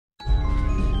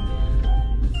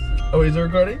Oh, is it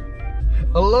recording?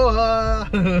 Aloha!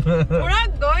 We're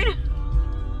not going.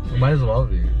 Might as well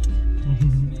be.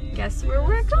 Guess where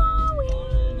we're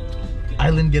going?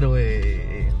 Island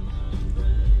getaway.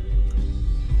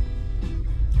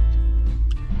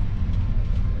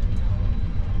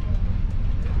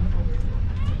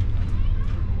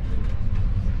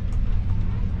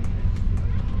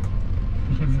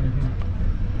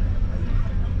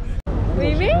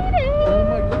 We made it! Oh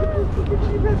my goodness, look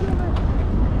at you guys in there.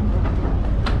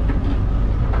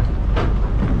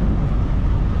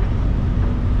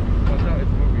 Watch out,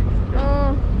 it's moving.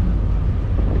 Oh.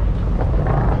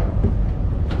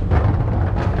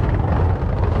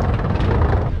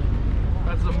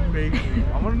 That's amazing.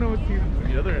 I want to know what's even to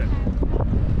the other end.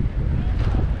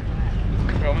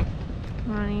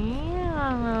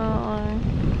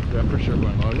 Yeah, for sure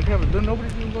going on. Look at it,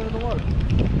 nobody's even going to the water.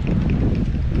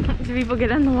 Do people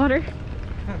get in the water?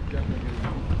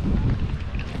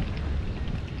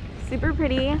 Super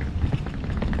pretty.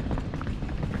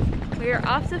 We are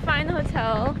off to find the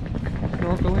hotel.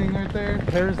 Snorkeling right there,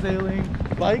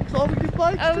 parasailing, bikes. Oh, we do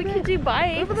bikes. Oh, today. we could do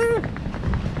bikes. Over there.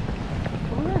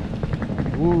 Over there.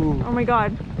 Ooh. Oh my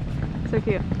god. So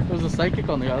cute. There's a psychic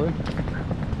on the island.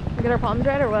 We get our palms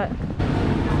red or what?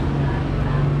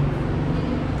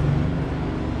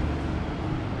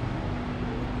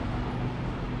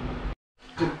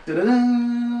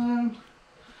 Da-da-da.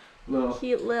 Little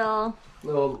Cute little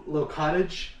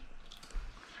cottage.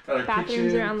 Got our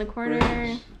bathrooms kitchen, around the corner.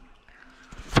 fridge.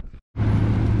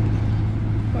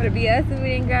 Would it be us if we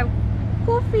didn't grab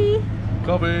coffee?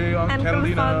 Coffee on And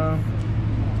Catalina.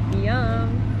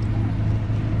 Yum.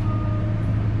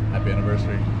 Happy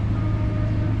anniversary.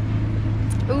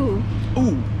 Ooh.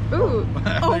 Ooh. Ooh.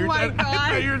 Oh You were my I god.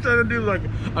 thought you were trying to do like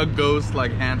a ghost,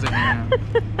 like hand to hand,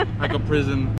 like a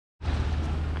prison.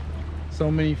 So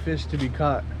many fish to be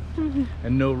caught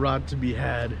and no rod to be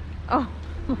had. Oh.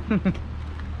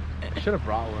 Should have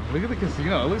brought one. Look at the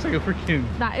casino. It looks like a freaking...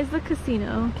 That is the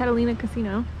casino, Catalina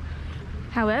Casino.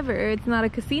 However, it's not a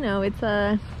casino, it's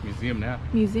a museum now.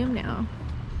 museum now.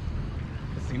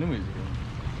 Casino museum.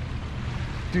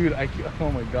 Dude,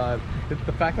 oh my god. The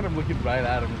fact that I'm looking right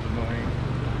at him is annoying.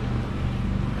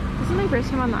 This is my first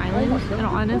time on the island, and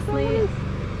honestly,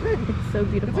 it's so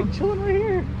beautiful. It's like chilling right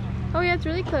here. Oh yeah, it's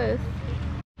really close.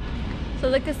 So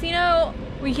the casino,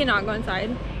 we cannot go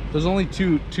inside. There's only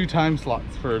two time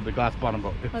slots for the glass bottom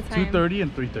boat. It's What time? 2:30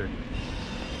 and 3:30.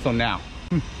 So now.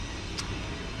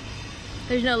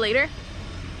 There's no later?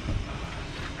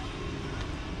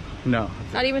 No.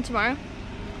 Not even tomorrow?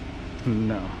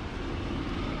 No.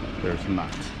 There's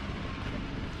not.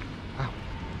 Ow.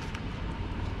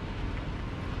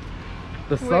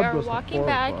 The We sub are goes to walking 4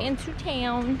 back o'clock. into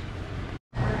town.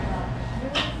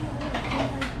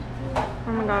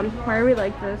 Oh my god, why are we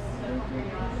like this?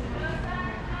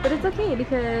 But it's okay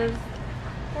because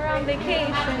we're on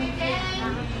vacation.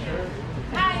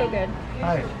 So good.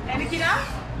 Hi.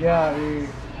 Yeah,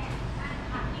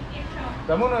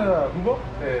 dame una jugo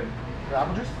de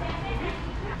apple juice.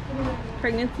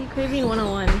 Pregnancy craving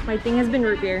 101. My thing has been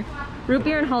root beer. Root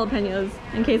beer and jalapenos,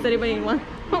 in case anybody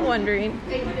wondering.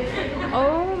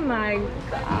 Oh my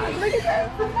god, look at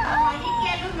this.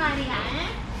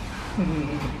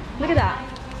 Look at that.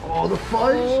 Oh, the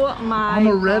fudge. Oh my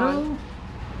Amaretto. god.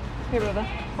 Here, Bubba,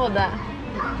 hold that.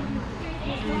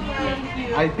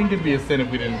 I think it'd be a sin if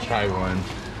we didn't try one.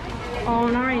 Oh,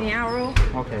 not right now, bro.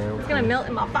 Okay. It's gonna melt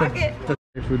in my pocket.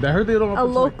 Food. I heard they don't. A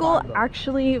local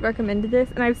actually recommended this,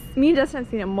 and me and Justin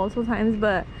have seen it multiple times,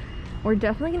 but we're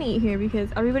definitely gonna eat here because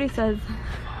everybody says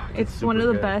it's one of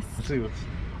the best. Let's see what's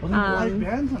live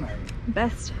band tonight.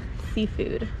 Best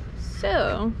seafood.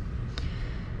 So,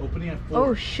 Opening at 4.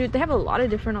 oh shoot, they have a lot of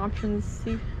different options.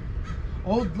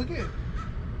 Oh, look at it.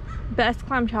 Best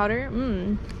clam chowder.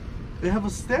 They have a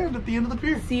stand at the end of the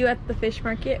pier. See you at the fish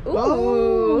market. Ooh.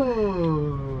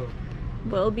 Oh.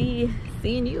 We'll be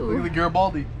seeing you. Look at the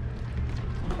Garibaldi.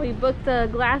 We booked the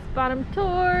glass bottom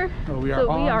tour. Oh, we we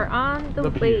are on the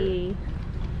way.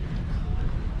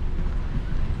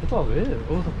 What's all this?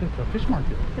 Oh, it's a fish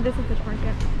market. It is a fish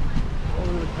market. Oh,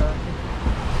 look at that.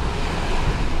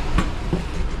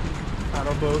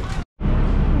 Paddle boat.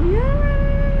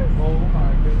 Yes! Oh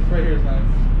my goodness. Right here is nice.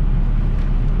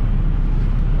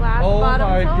 Glass Oh bottom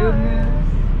my tour. goodness.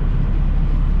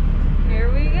 Here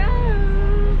we go.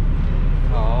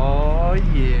 Oh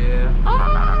yeah. Oh!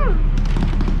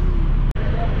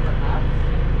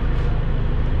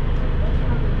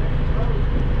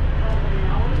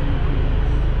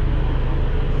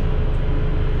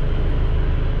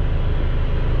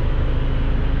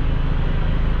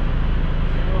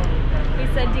 He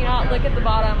said, do not look at the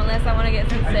bottom unless I want to get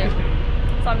seasick.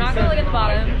 So I'm not gonna look at the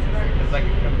bottom. It's like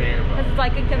a conveyor belt. Because it's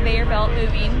like a conveyor belt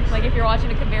moving. Like if you're watching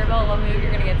a conveyor belt move,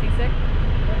 you're gonna get seasick.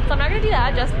 So I'm not gonna do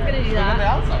that. Justin's gonna do that. Look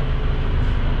on the outside.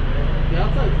 The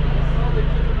outside's nice.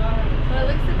 So it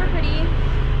looks super pretty.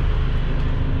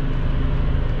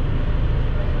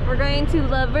 We're going to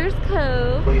Lover's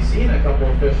Cove. We've seen a couple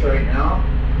of fish right now.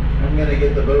 I'm gonna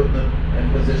get the boat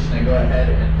in position and go ahead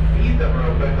and feed them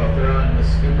real quick. I'll throw in a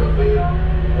scoop of food.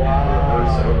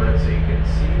 Reverse over it so you can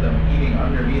see them eating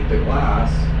underneath the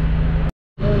glass.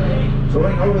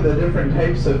 Going over the different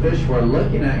types of fish we're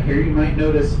looking at here, you might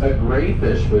notice a gray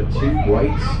fish with 2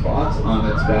 white spots on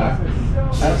its back.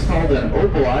 That's called an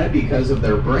opali because of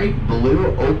their bright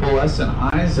blue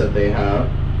opalescent eyes that they have.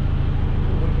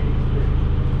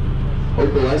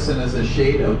 Opalescent is a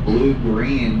shade of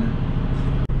blue-green.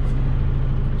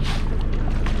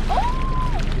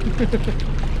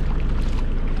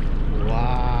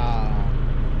 Wow.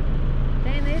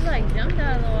 Dang, they like jumped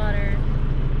out of the water.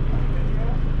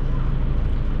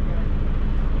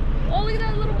 Oh, look at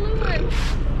that little blue one.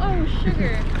 Oh,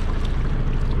 sugar.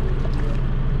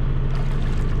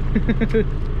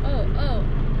 Oh.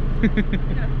 We're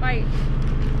gonna fight.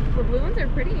 The blue ones are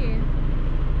pretty.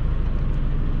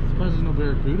 Surprised there's no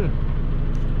barracuda.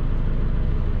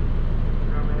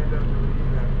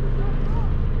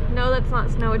 No, that's not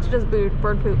snow. It's just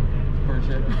bird poop. Bird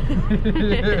shit.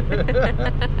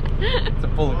 It's a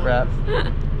full of craps.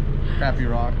 Crappy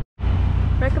rock.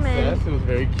 Recommend. Yes, it was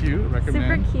very cute.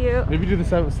 Recommend. Super cute. Maybe do the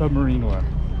submarine one.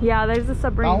 Yeah, there's a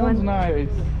submarine That one's one. nice.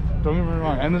 Don't get me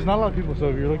wrong. And there's not a lot of people, so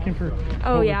if you're looking for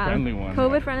COVID friendly one.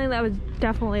 COVID friendly, that was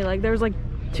definitely like, there was like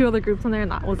 2 other groups on there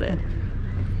and that was it.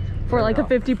 For like a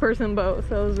 50-person boat,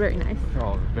 so it was very nice.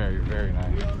 Oh, very, very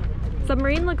nice.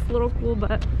 Submarine looks a little cool,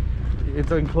 but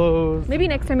It's enclosed. maybe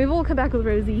next time. Maybe we'll come back with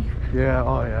Rosie. Yeah,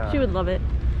 oh yeah. She would love it.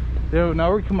 Yeah,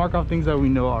 now we can mark off things that we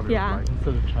know already. Yeah. Like,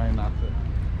 instead of trying not to.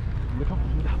 Look how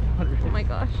blue that water is. Oh my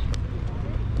gosh.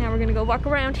 Now we're gonna go walk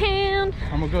around town.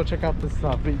 I'm gonna go check out this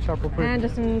bait shop real quick. And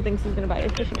Justin thinks he's gonna buy a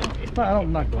fishing rod. No,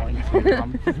 I'm not going to.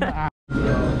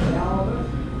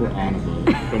 We're on a boat.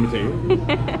 Let me tell you.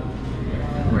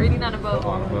 We're eating on a boat.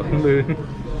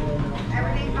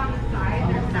 Everything's on the side.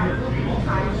 There's sour cream,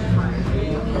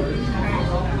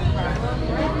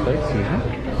 Excuse me.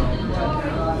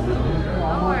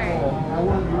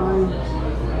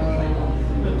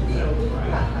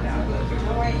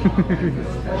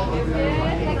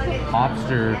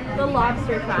 Lobster. The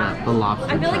lobster trap. The lobster.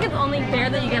 I feel like it's only fair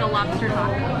that you get a lobster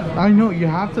taco. I know you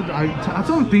have to. That's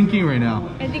what I'm thinking right now.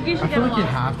 I think you should I get feel a like you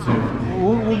lobster. have to.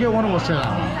 We'll get one and we'll share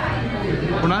that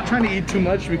one. We're not trying to eat too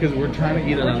much because we're trying to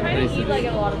eat at We're other trying to eat places. like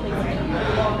at a lot of places.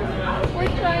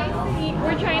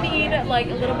 We're trying to eat like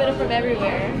a little bit from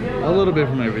everywhere. A little bit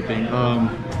from everything.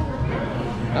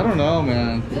 I don't know,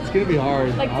 man. It's gonna be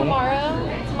hard. Like tomorrow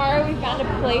we found a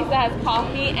place that has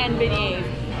coffee and beignets.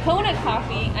 Kona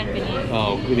coffee and beignets.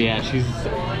 Oh yeah, she's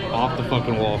off the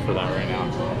fucking wall for that right now.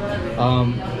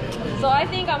 So I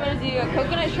think I'm gonna do a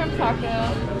coconut shrimp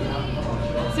taco,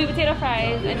 sweet potato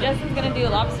fries, and Justin's gonna do a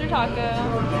lobster taco.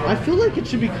 I feel like it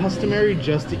should be customary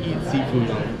just to eat seafood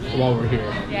while we're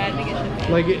here. Yeah, I think it should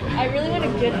be. Like it. I really want a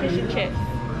good fish and chips.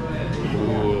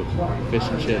 Ooh, fish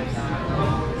and chips.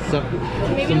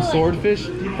 Maybe Some like- swordfish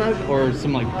deep fried or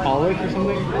some like pollock or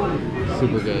something.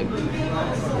 Super good.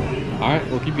 All right,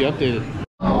 we'll keep you updated.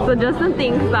 So Justin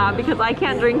thinks that because I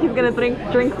can't drink, he's gonna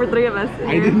drink for 3 of us.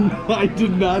 I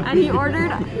did not. And he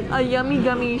ordered a yummy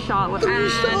gummy shot with 3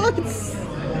 shots.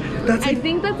 That's I like,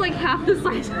 think that's like half the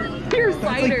size of your that's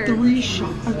cider. like 3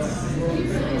 shots.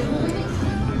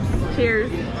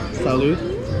 Cheers. Salud.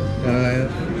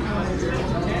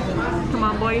 Come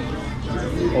on, boy.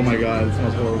 Oh my god, it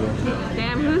smells horrible.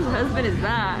 Damn, whose husband is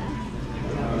that?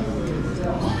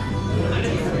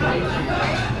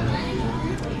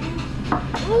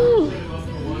 Ooh.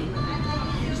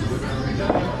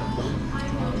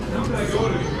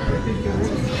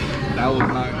 That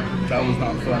was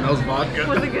not fun. That was vodka.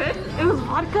 Was it good? It was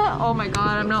vodka? Oh my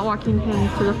god, I'm not walking him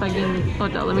to the fucking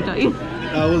hotel, let me tell you.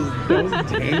 That was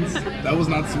intense. That was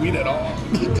not sweet at all.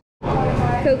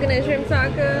 Coconut shrimp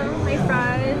taco, my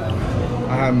fries,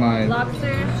 I have my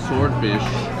lobster, swordfish,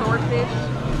 swordfish.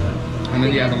 and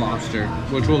then you have the lobster,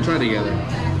 which we'll try together.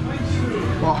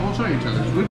 Well, we'll try each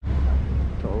other's.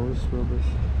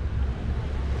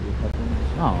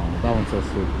 Oh, that one's so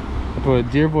sweet. I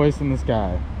put dear voice in the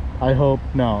sky. I hope,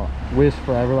 no, wish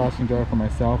for everlasting joy for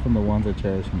myself and the ones I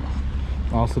cherish most.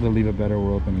 Also to leave a better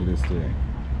world than it is today.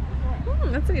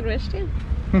 That's a good wish too.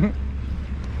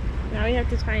 Now we have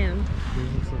to tie him.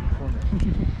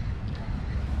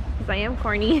 Because I am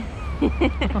corny. Can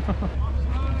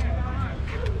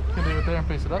leave it there and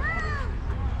face it up.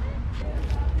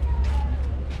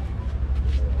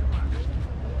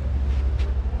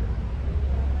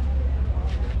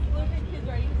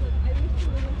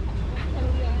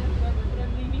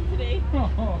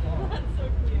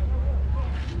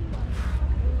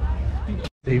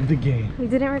 Save the game. We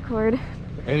didn't record.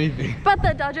 Anything. But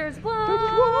the Dodgers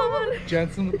won!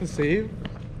 Jansen with the save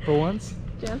for once.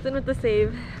 Jansen with the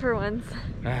save for once.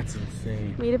 That's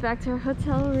insane. Made it back to our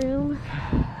hotel room.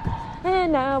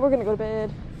 And now we're gonna go to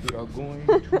bed. We are going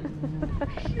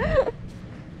to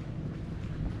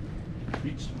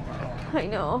beach tomorrow. I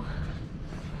know.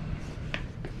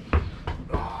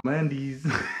 Oh, Mandy's.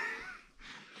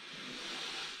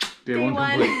 Day Day one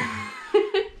one. complete.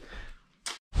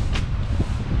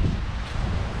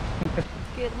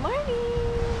 Good morning.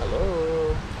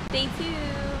 Hello. Day 2.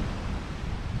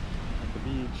 At the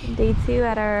beach. Day 2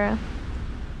 at our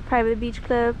private beach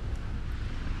club.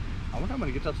 I wonder how I'm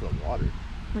gonna get out to the water.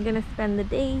 We're gonna spend the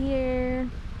day here.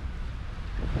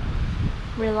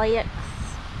 Relax.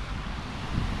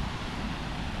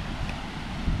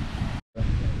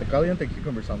 The caliente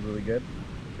cucumber sounds really good.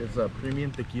 It's a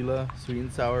premium tequila, sweet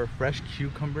and sour, fresh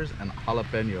cucumbers, and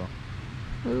jalapeno,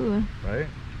 Ooh. right?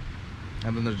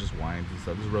 And then there's just wines and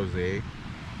stuff. There's rosé.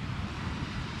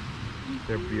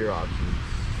 Their beer options.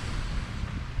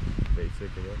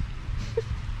 Basic, I guess. Yeah,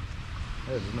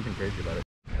 there's nothing crazy about it.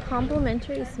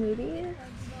 Complimentary smoothie.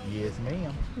 Yes,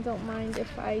 ma'am. Don't mind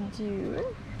if I do.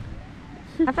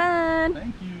 Have fun.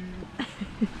 Thank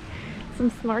you.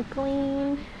 Some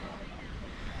snorkeling.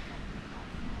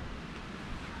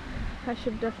 I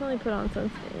should definitely put on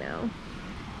sunscreen now.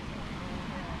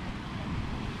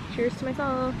 Cheers to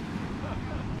myself.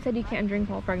 Said you can't drink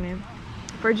while pregnant.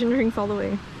 Virgin drinks all the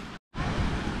way.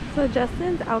 So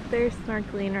Justin's out there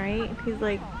snorkeling, right? He's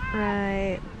like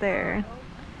right there.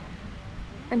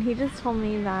 And he just told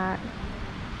me that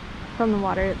from the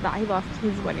water that he lost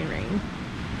his wedding ring.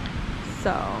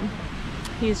 So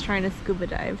he's trying to scuba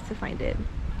dive to find it.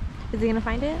 Is he gonna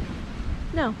find it?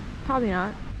 No, probably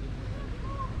not.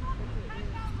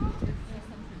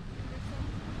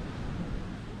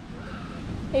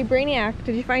 Hey Brainiac,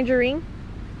 did you find your ring?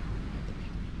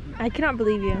 I cannot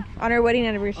believe you. On our wedding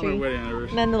anniversary. On our wedding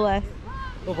anniversary. Nonetheless.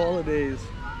 Of holidays.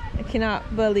 I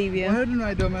cannot believe you. Why didn't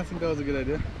I dumbass think that was a good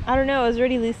idea? I don't know, it was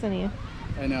already loose on you.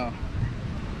 I know.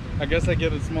 I guess I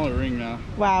get a smaller ring now.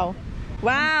 Wow.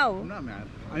 Wow! I'm not mad.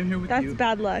 I'm here with That's you.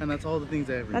 bad luck. And that's all the things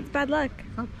I ever That's need. bad luck.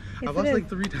 I've Yes, lost it like is.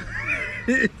 3 times.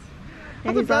 Yeah, That's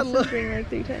a he's bad lost his luck. ring like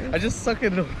 3 times. I just suck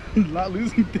at not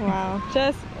losing things. Wow.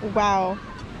 Just wow.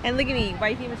 And look at me,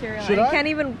 wifey material. Should I I? can't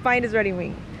even find his wedding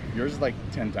ring. Yours is like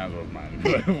 10 times what mine.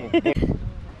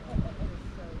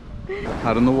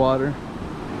 Out in the water.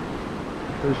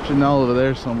 There's Janelle over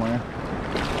there somewhere.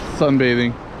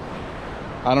 Sunbathing.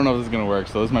 I don't know if this is gonna work,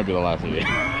 so this might be the last video.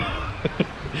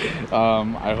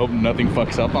 I hope nothing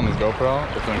fucks up on this GoPro.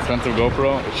 It's an expensive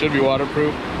GoPro. It should be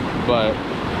waterproof, but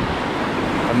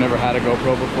I've never had a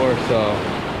GoPro before, so.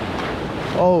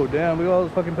 Oh damn, look at all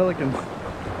those fucking pelicans.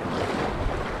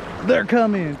 They're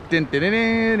coming. And there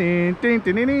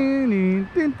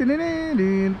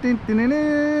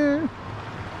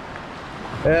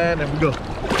we go.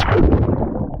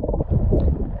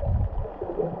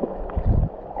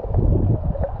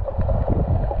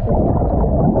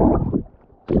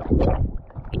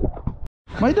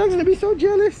 My dog's gonna be so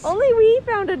jealous. Only we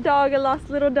found a dog, a lost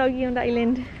little doggy on the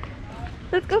island.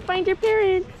 Let's go find your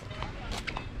parents.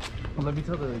 Well, let me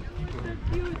tell the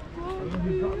people. Let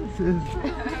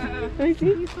me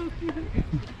see.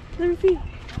 Let me see.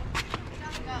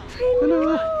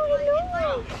 Hello.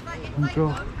 Hello. Let's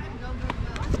go.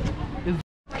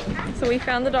 So we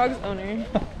found the dog's owner.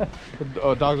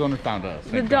 Oh, dog's owner found us.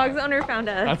 The Thank dog's God. owner found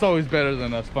us. That's always better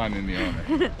than us finding the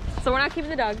owner. So we're not keeping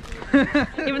the dog.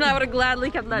 Even though I would have gladly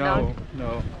kept that dog.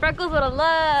 No. Freckles would have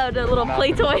loved a little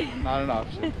play toy. Not an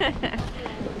option.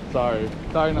 Sorry,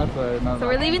 not sorry. So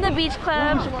we're leaving the beach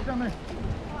club. No, walk down there.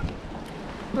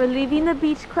 We're leaving the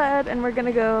beach club and we're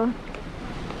gonna go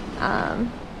Are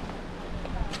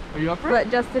you up for it? let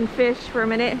Justin fish for a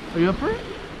minute. Are you up for it?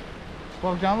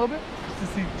 Walk down a little bit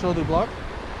just to show the block.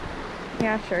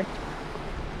 Yeah, sure.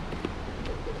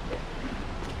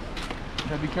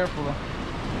 Gotta be careful though.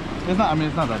 It's not. I mean,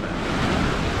 it's not that bad.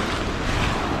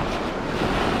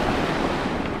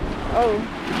 Oh,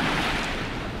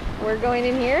 we're going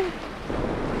in here.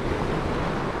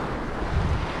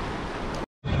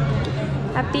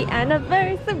 Happy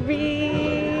anniversary!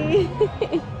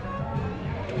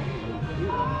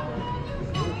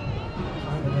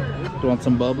 You want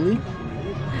some bubbly?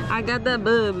 I got that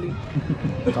bubbly.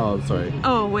 Oh, sorry.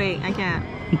 Oh wait, I can't.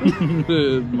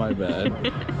 My bad.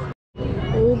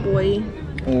 Oh boy.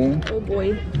 Oh. Oh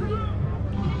boy.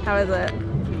 How is it?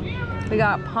 We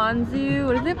got ponzu.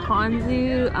 What is it?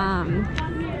 Ponzu.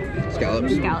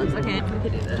 Scallops. Scallops. Okay, we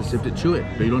could do this. Just sip it, chew it,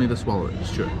 but you don't need to swallow it.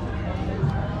 Just chew it.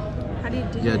 How do you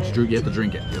do Yeah, it? just drink. You have to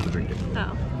drink it. You have to drink it.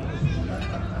 Oh.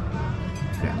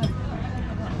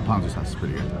 Ponzu sauce is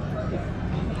pretty good.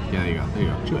 Yeah, there you go. There you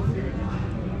go. Chew it.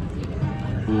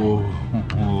 Ooh,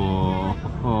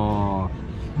 oh,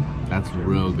 that's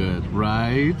real good,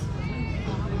 right?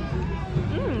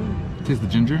 Taste the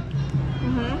ginger,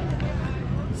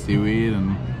 the seaweed,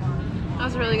 and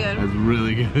That's really good. that's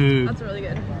really good. That's really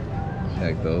good.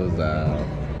 Check those out.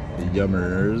 The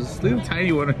yummers. Little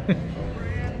tiny one.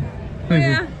 Oh,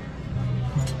 yeah.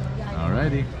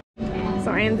 Alrighty.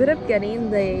 So I ended up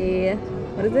getting the,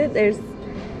 what is it? There's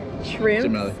shrimp,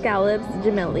 Gemelli. scallops,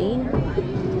 gemelli.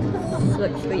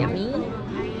 Looks so yummy.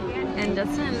 And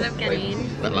Justin ended up getting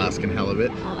Alaskan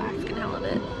halibut. Alaskan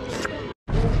halibut.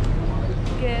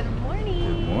 Good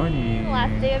morning. Good morning.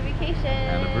 Last day of vacation.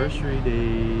 Anniversary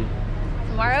day.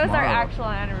 Tomorrow is our Tomorrow. actual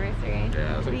anniversary.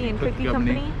 Yeah, it's like Cookie and Cookie Cookie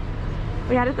Company. Company.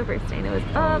 We had it the first day and it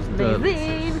was the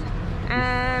amazing.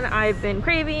 And I've been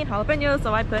craving jalapenos,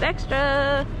 so I put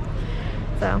extra.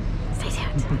 So stay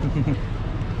tuned.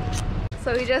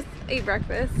 So we just ate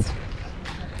breakfast.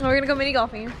 We're gonna go mini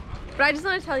golfing. But I just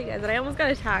want to tell you guys that I almost got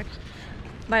attacked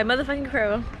by a motherfucking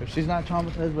crow. If she's not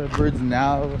traumatized by birds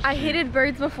now, I hated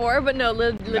birds before, but no,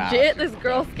 legit, this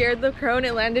girl scared the crow and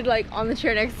it landed like on the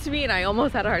chair next to me and I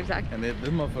almost had a heart attack. And this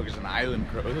motherfucker's an island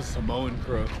crow. It's a Samoan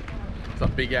crow. It's a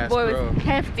big ass Boy, it crow. was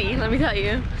hefty, let me tell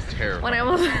you. It's terrible. When I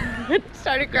almost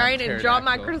started crying and dropped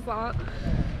my pterodactyl. croissant.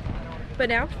 But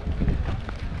now,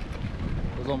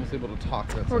 I was almost able to talk.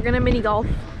 That's we're gonna mini golf.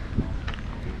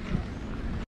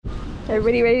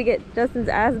 Everybody ready to get Justin's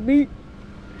ass beat?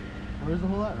 Where's the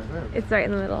hole at? Right there. It's right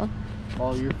in the middle.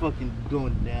 Oh, you're fucking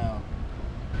going down.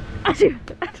 Achoo.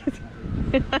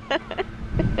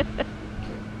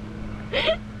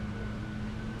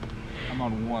 I'm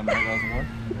on one. Right? That was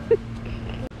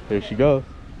one. There she goes.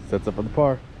 Sets up on the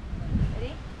par.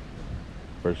 Ready?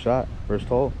 First shot. First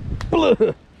hole.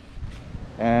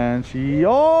 And she.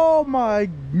 Oh my.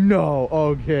 No.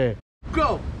 Okay.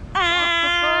 Go.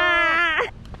 Ah!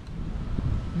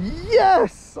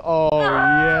 Yes. Oh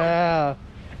yeah.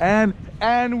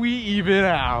 And we even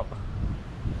out.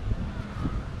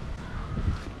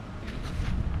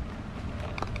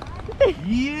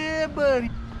 Yeah, buddy.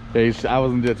 Hey, I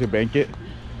wasn't there to bank it.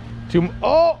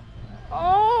 Oh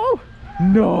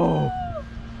no.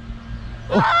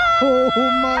 Oh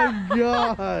my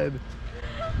god.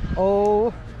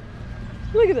 Oh.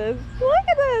 Look at this. Look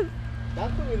at this.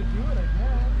 That's the way to do it, I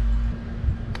guess.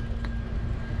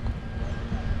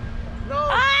 No.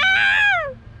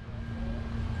 Ah!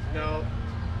 No.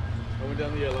 I went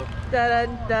down the yellow.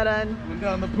 Dun dun dun. Went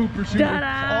down the pooper shooter. Oh,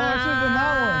 I should have done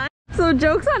that one. So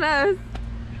joke's on us.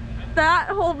 That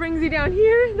hole brings you down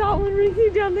here. That one brings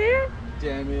you down there.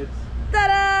 Damn it.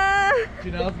 Ta-da!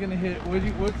 Janelle's gonna hit.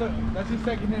 That's your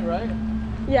second hit, right?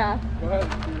 Yeah. Go ahead.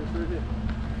 Do your third hit.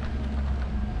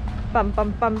 Bum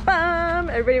bum bum bum.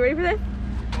 Everybody ready for this?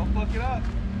 Don't fuck it up.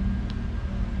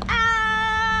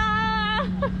 Ah!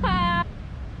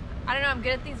 I don't know. I'm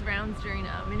good at these rounds during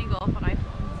mini golf on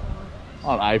iPhone.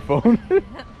 On iPhone?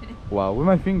 Wow, with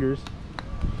my fingers.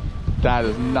 That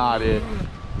is not it.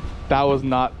 That was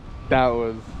not. That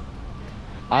was.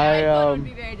 I would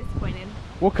be very disappointed.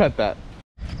 We'll cut that.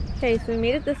 Okay, so we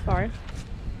made it this far.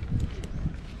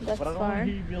 Thus But I don't far. want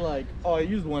you to be like, oh, I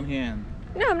used one hand.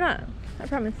 No, I'm not. I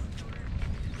promise.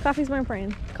 Coffee's more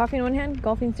important. Coffee in one hand,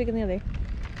 golfing stick in the other.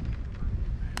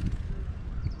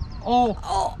 Oh.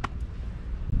 Oh!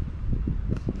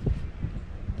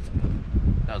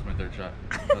 That was my third shot.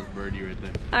 That was birdie right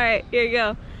there. All right, here you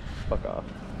go. Fuck off.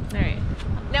 All right.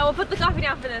 Now we'll put the coffee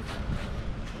down for this.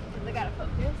 I gotta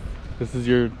focus. This is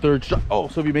your third shot. Oh,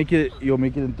 so if you make it, you'll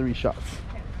make it in 3 shots.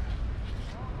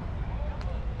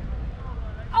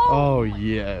 Oh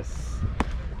yes.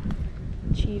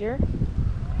 Cheater.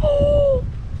 Oh!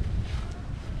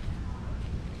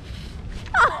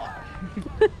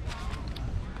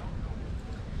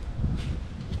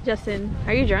 Justin,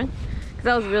 are you drunk? Because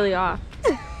that was really off.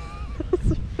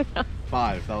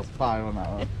 5. That was 5 on that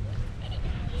one.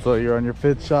 So you're on your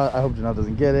 5th shot. I hope Janelle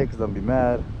doesn't get it because I'll be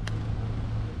mad.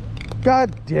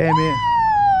 God damn it.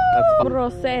 That's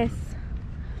Process.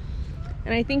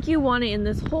 And I think you want it in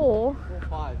this hole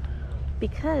 5.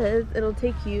 because it'll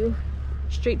take you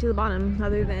straight to the bottom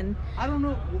rather than... I don't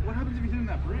know. What happens if you hit in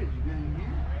that bridge? You get in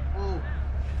here? Oh.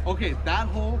 Okay, that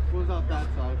hole goes out that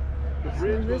side. The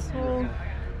bridge this goes hole. here.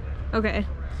 Okay.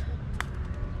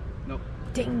 Nope.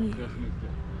 Dang you. Just missed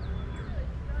it.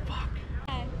 Fuck.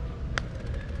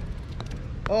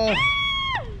 Oh.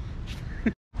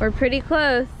 We're pretty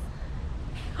close.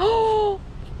 Oh!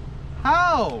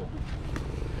 How?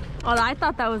 Oh, I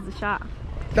thought that was the shot.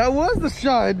 That was the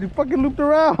shot. You fucking looped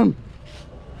around.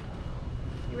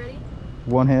 You ready?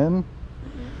 One hand.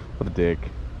 What a dick.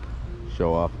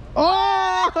 Show off.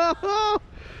 Oh!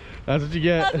 That's what you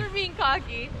get. That's for being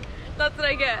cocky. That's what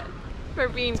I get for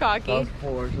being cocky. That was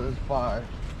 4, so that's 5.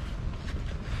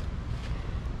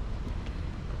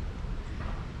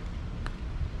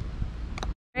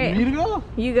 Right. You need to go?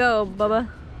 You go, Bubba.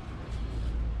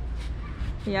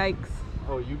 Yikes.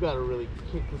 Oh, you gotta really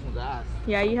kick this one's ass.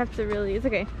 Yeah, you have to really, it's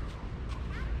okay.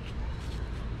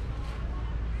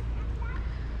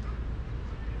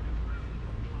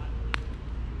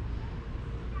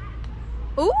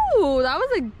 Ooh, that was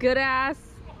a good ass.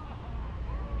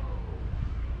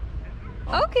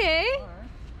 Okay.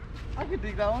 I could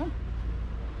dig that one.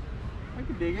 I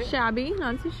could dig it. Shabby,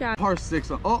 not too shabby. Par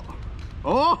 6. Oh,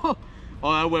 oh,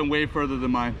 oh, that went way further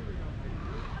than mine.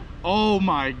 Oh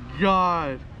my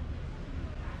God.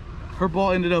 Her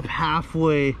ball ended up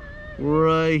halfway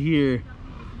right here.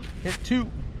 Hit 2.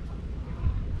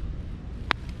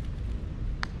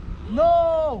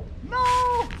 No,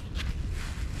 no.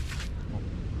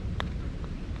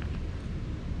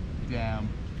 Damn.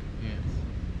 Yes.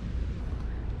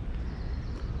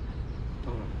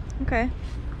 Okay.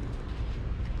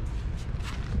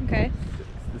 Okay.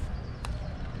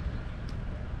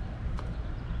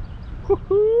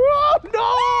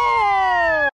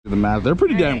 No! The math, they're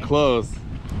pretty damn Alright. close.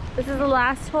 This is the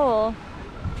last hole.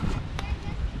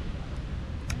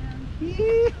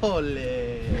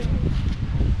 Híjole.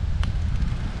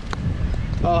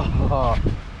 Oh.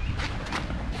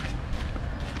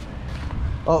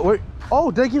 Oh, wait. Oh,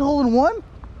 did I get hole in 1?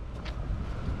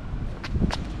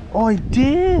 Oh, I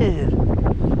did.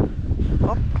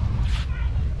 Oh.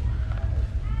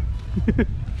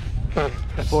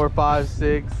 4, 5,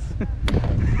 6.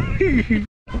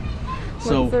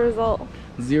 So What's the result?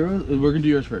 0, we're gonna do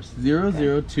yours first. 0,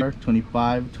 0, 2,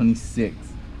 25, 26. Okay.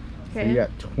 So you got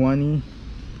 26,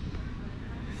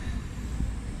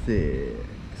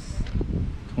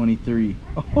 23.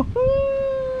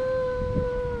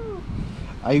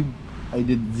 I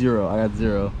did 0. I got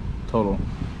 0 total.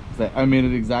 So I made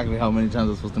it exactly how many times I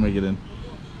was supposed to make it in.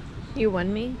 You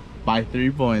won me? By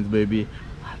 3 points, baby.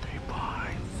 By 3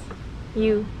 points.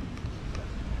 You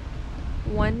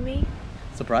won me?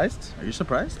 Surprised? Are you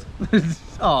surprised?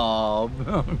 Oh,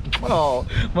 oh,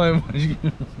 my.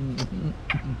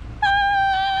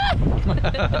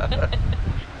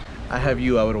 I have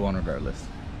you. I would have won regardless.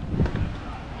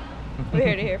 We're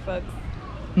here to hear, folks.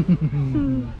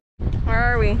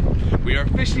 Where are we? We are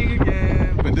fishing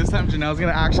again, but this time Janelle's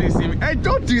gonna actually see me. Hey,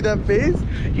 don't do that face.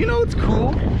 You know what's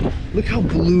cool? Look how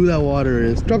blue that water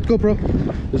is. Drop the GoPro.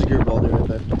 There's a gear ball there right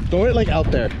there. Throw it like out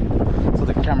there so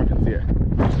the camera can see it.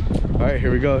 All right,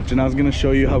 here we go. Janelle's gonna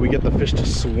show you how we get the fish to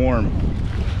swarm.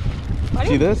 Why do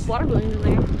See you have this? water balloons in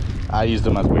there? I used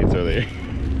them as weights earlier.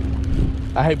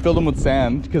 I filled them with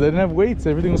sand because I didn't have weights.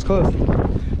 Everything was closed.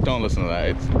 Don't listen to that.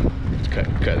 It's cut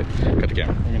it. Cut the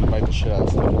camera. I'm gonna bite the shit out of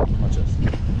this thing. Watch this.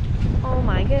 Oh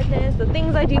my goodness, the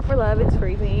things I do for love, it's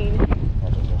freezing.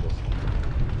 Watch this, watch this.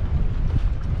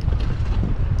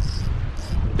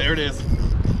 There it is.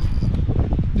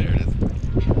 There it is.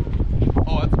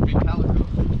 Oh, that's a big calico.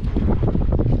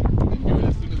 I knew it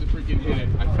as soon as it freaking hit it.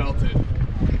 I felt it.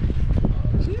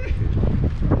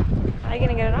 How are you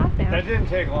gonna get it off now? That didn't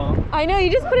take long. I know,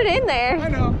 you just put it in there. I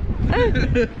know.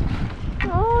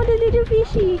 Oh, the little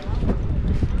fishy.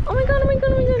 Oh my god, oh my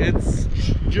god, oh my god. It's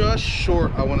just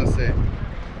short, I want to say.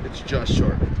 It's just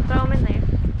short. Throw him in there.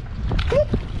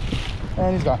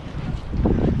 And he's gone.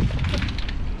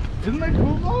 Isn't that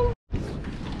cool though?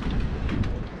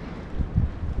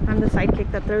 I'm the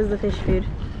sidekick that throws the fish food.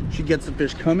 She gets the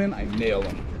fish coming, I nail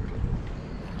him.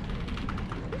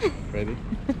 Ready?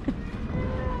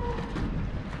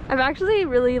 I've actually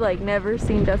really never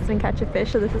seen Justin catch a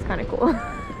fish, so this is kind of cool.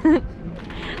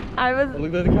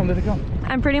 Look, let it come, let it come.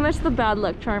 I'm pretty much the bad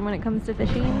luck charm when it comes to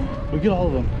fishing. Look at all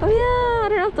of them. Oh yeah, I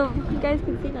don't know if you guys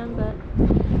can see them, but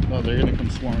No, they're gonna come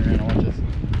swarming right now, watch this.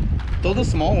 Throw the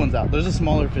small ones out. There's a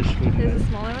smaller fish food. there's a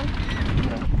smaller one.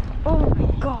 Oh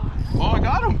my god. Oh, I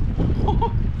got him!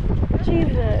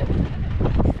 Jesus.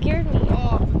 You scared me.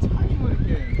 Oh, it's a tiny one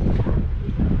again.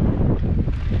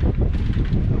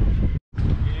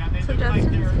 So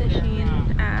Justin's fishing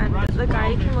and the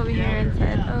guy came over here and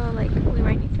said, oh, we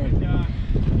might need to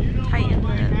tighten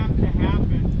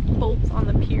the bolts on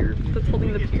the pier that's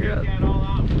holding the pier up.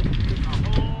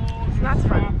 So that's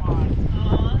fun.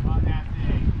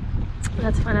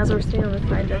 That's fun as we're staying on the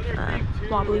side that's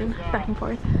wobbling back and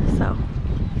forth. So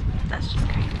that's just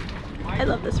great. I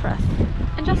love this for us.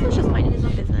 And Justin's just minding his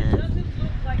own business.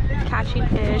 Catching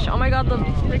fish. Oh my god, the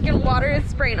freaking water is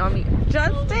spraying on me.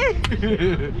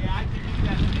 Justin!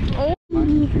 Oh.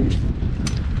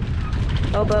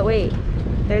 Oh, but wait.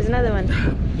 There's another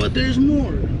one. But there's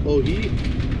more. Oh,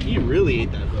 he really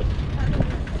ate that hook.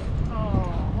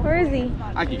 Where is he?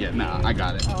 I could get, nah, I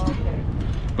got it. Oh, okay.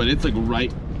 But it's like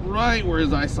right where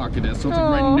his eye socket is. So it's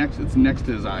like Aw. right next, it's next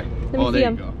to his eye. me Oh, see there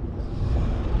him. you go.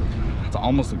 It's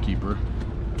almost a keeper.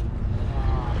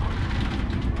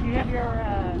 You have your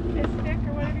fish stick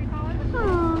or whatever you call it?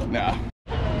 Aw. Nah.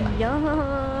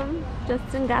 Yum.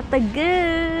 Justin got the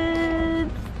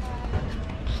goods.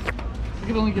 You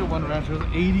could only get one ranch. It was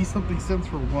 80 something cents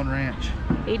for one ranch.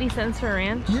 80 cents for a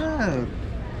ranch? Yeah.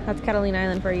 That's Catalina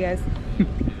Island for you guys.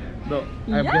 No,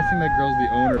 I'm guessing that girl's the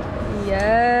owner.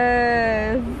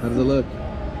 Yes. How does it look?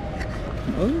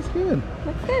 Oh, that's good.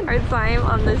 Looks good. Our time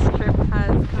on this trip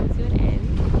has come to an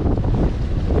end.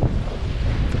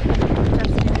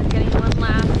 Justin is getting one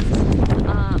last